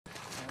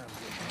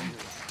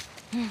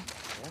Yeah? I'm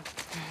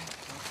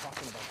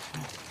talking about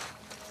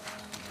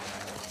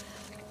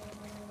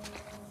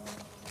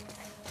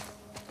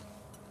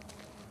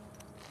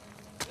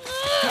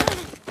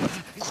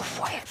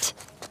Quiet.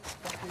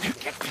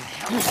 Get the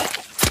hell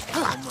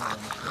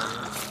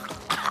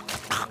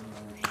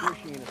sure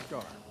she ain't a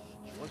scar.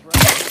 She was right.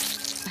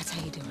 That's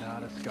how you do it.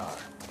 Not a scar.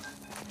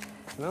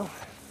 Well,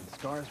 the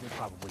scars will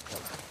probably kill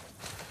her.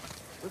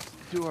 Let's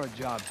do our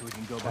job so we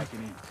can go back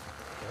and eat.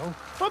 You know?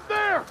 Up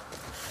there!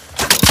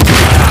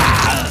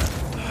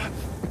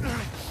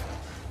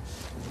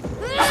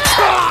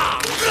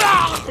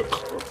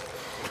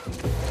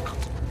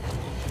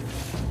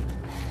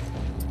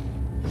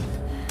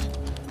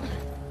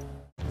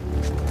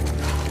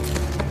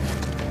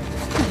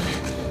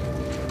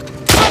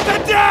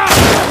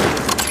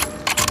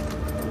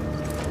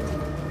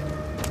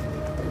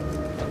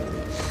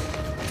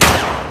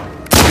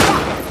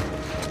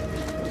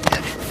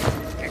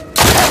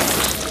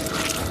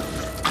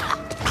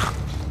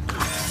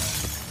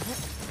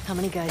 How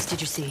many guys did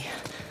you see?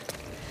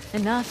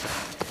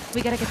 Enough.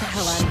 We gotta get the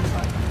hell out of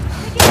here.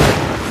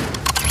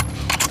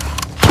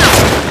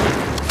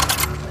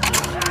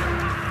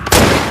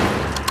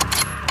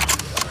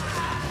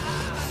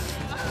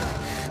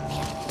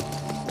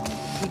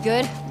 We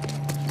good?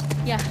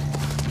 Yeah.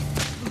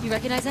 You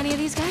recognize any of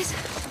these guys?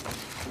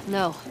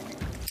 No.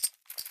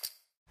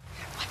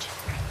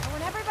 I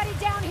want everybody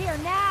down here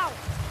now!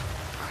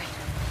 Where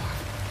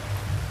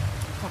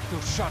the fuck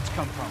those shots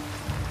come from?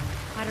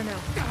 I don't know.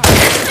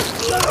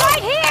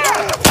 Right here!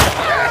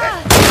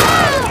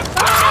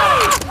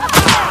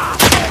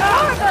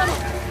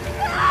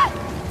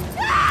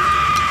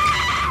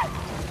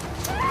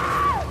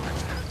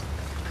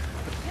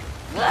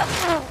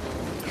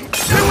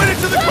 They went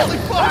into the gully!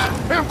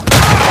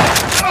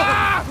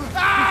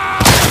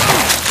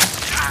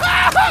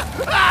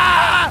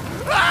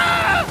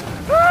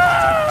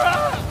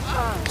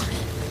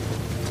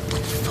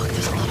 Fuck,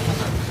 there's a lot of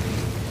them.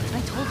 I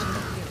told you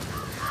they're here.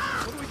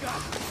 What do we got?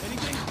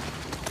 Anything?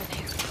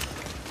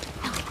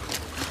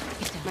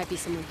 Might be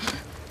someone.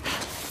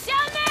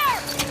 Down there!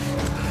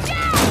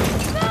 Down!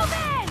 Move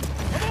in!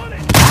 Come on in!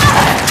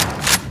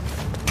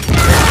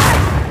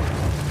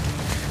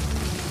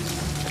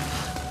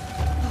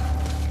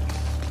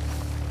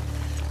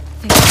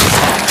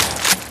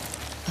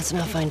 Let's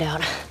not find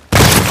out.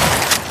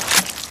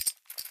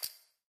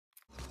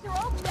 They're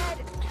all dead!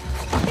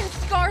 Fucking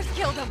scars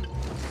killed them!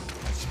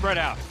 Spread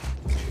out.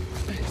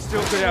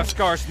 Still could have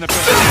scars in the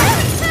building.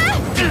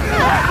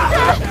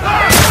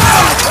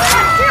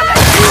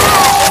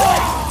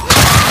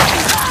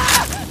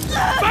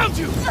 Found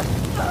you!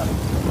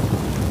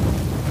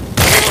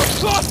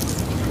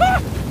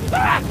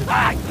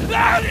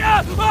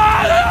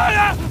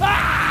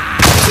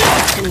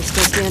 Any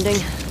still standing?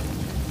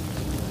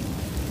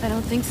 I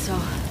don't think so.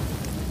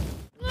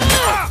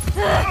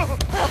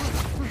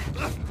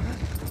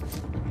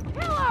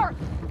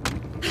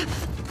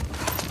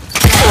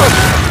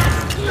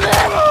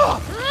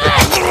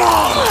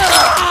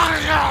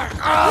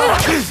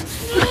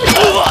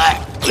 Killer!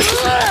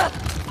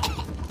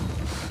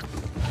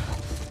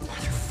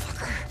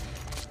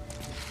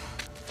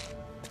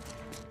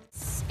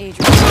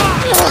 Adrian.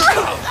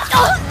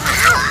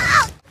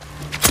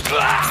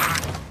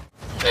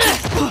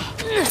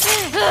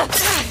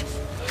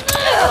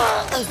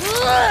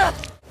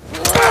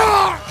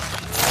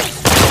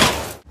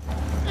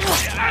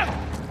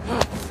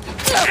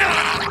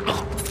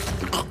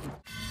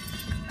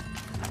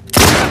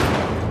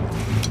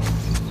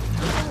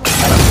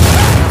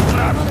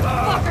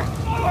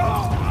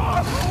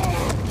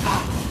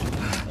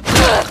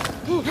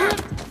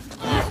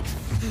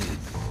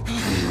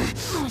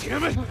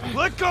 Damn it!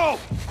 Let go!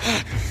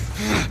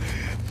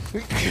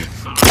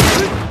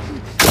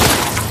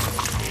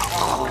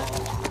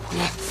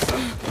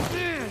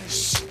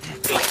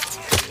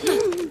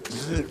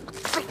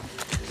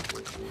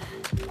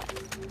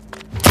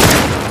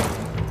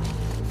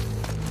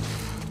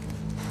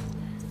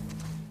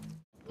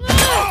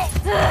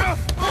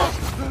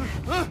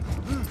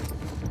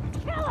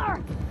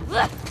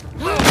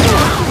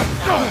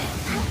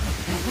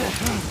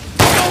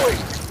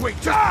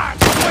 Wait, John!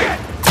 Wait!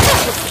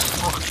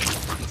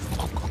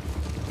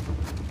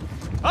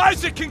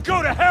 Isaac can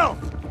go to hell!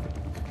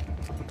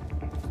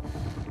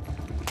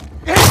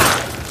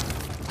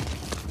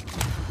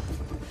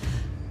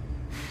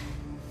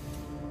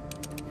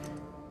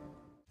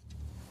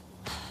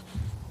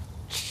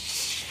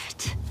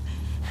 Shit.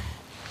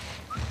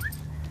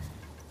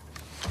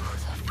 Who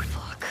the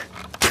fuck?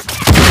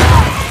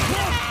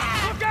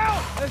 Look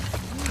out!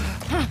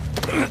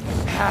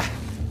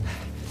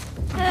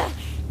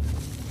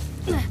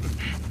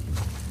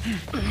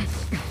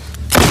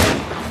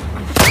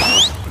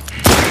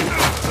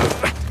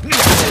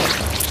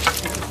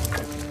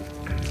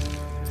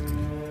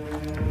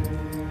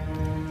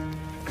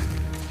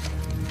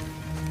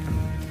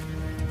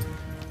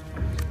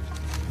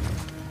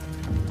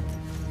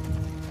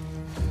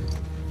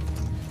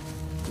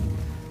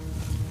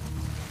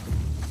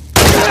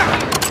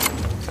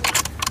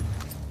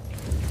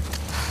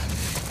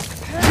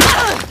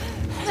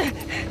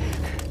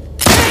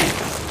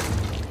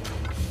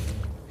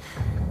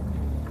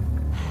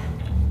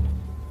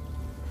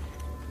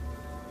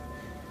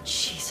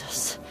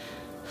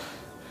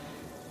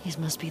 These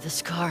must be the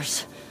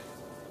scars.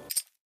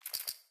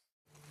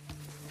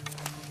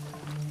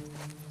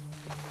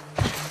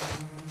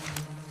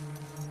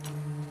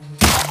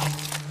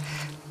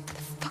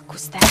 The fuck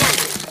was that?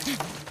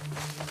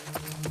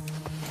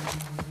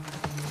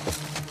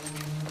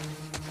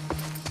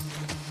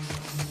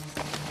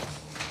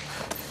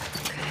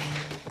 Okay.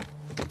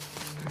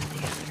 Where are the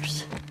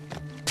others?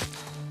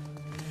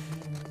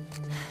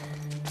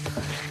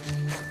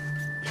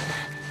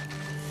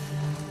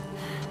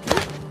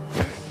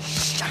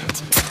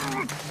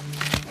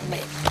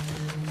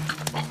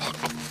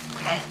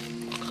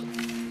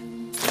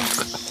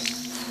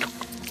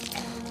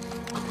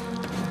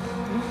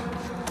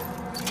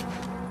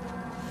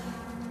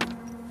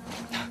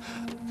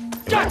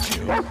 Got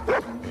you!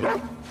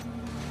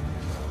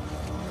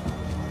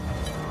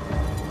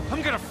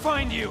 I'm gonna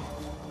find you!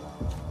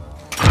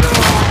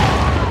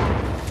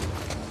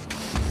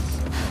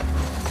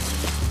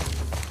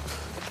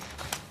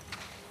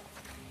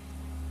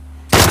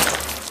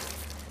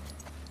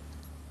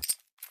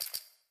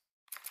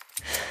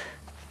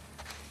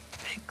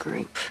 Big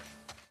group.